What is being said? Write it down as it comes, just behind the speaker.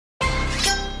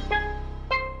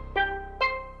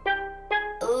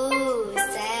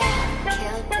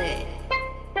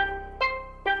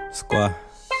Brxke.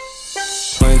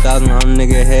 20,000 on a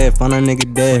nigga head, found a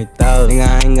nigga dead. Nigga,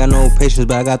 I ain't got no patience,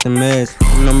 but I got the meds.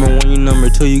 I'm #1, you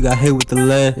 #2, you got hit with the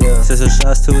lead. Sister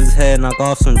shots to his head, knock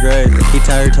off some dread. He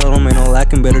tired, told him ain't no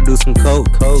lacking, better do some coke.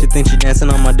 She think she dancing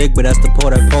on my dick, but that's the pole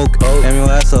that poke. Damn, your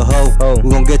ass a hoe, we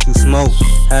gon' get you smoked.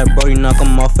 Had Brody knock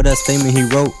him off for that statement he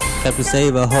wrote. Captain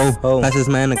save a hoe, pass this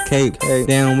man a cake.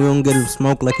 Damn, we don't get him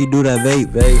smoke like he do that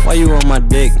vape. Why you on my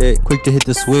dick? Quick to hit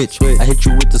the switch. I hit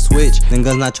you with the switch, then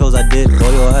guns not chose I did.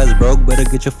 Boy, your ass broke, better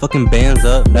get your fucking bands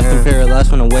up. Left them paralyzed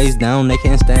from the waist down, they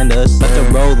can't stand us. Left the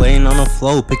bro laying on the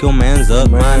floor, pick your mans up.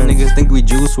 My niggas think we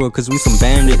juice world cause we some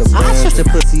bandits. I stretch the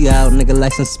pussy out, nigga,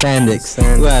 like some spandex.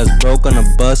 You ass broke on a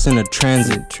bus in a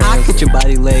transit. I get your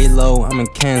body laid low, I'm in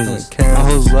Kansas. My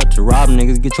hoes love to rob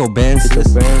niggas, get your bands.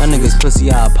 My niggas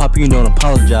pussy out, pop you don't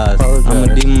apologize. I'm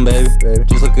a demon, baby,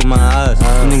 just look in my eyes.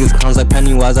 You niggas clowns like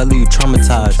Pennywise, I leave you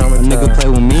traumatized. A nigga play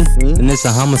with me, then it's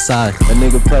a homicide. A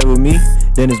nigga play with me,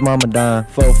 then his mama dying.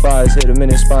 4-5s hit him in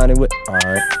his spine with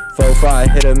alright.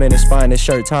 4-5 hit him in his spine, his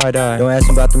shirt tie-dye. Don't ask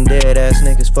him about them dead ass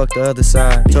niggas, fuck the other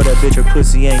side. Told that bitch her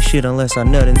pussy ain't shit unless I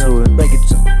nut into it. Make it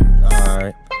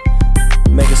alright.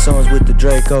 Making songs with the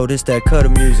Draco, this that cutter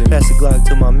music. Pass the Glock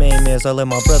to my main mans, I let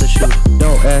my brother shoot.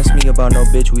 Don't ask me about no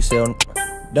bitch we sell.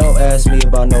 Don't ask me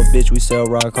about no bitch we sell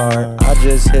rock hard. I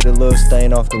just hit a little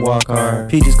stain off the walk hard.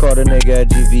 P just called a nigga at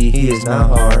GV, he is not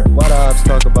hard. Why the ops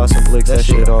talk about some blicks, that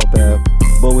shit all bad.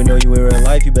 But we know you in real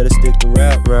life, you better stick to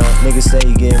rap. Niggas say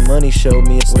you getting money, show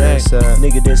me a stack.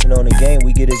 Nigga dissing on the game,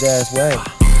 we get his ass whacked.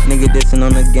 Nigga dissing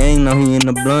on the gang, now he in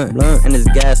the blunt. And it's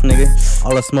gas, nigga,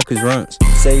 all the smoke is runts.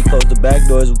 Say he closed the back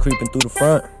doors, we creeping through the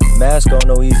front. Mask on,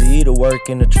 no easy to work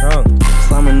in the trunk.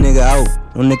 Slam a nigga out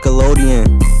on Nickelodeon,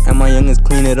 and my youngins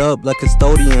clean it up like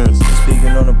custodians. Speaking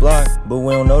on the block, but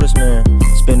we don't notice, man.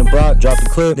 Spin the block, drop the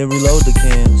clip, then reload the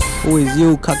cans. Who is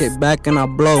you? Cock it back and I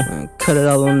blow. Man, cut it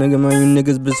out, little nigga, man, you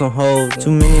niggas been some hoes.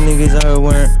 Too many niggas out here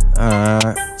wearing,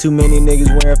 too many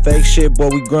niggas wearing fake shit, boy,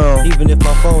 we grown. Even if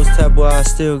my phone was tapped, boy, I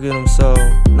still get them sold.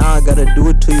 Now I gotta do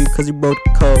it to you cause you broke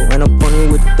the code. Ran up on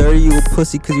you with 30, you a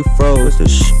pussy cause you froze. Put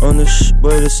the on the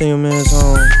boy, to see your man's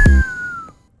home.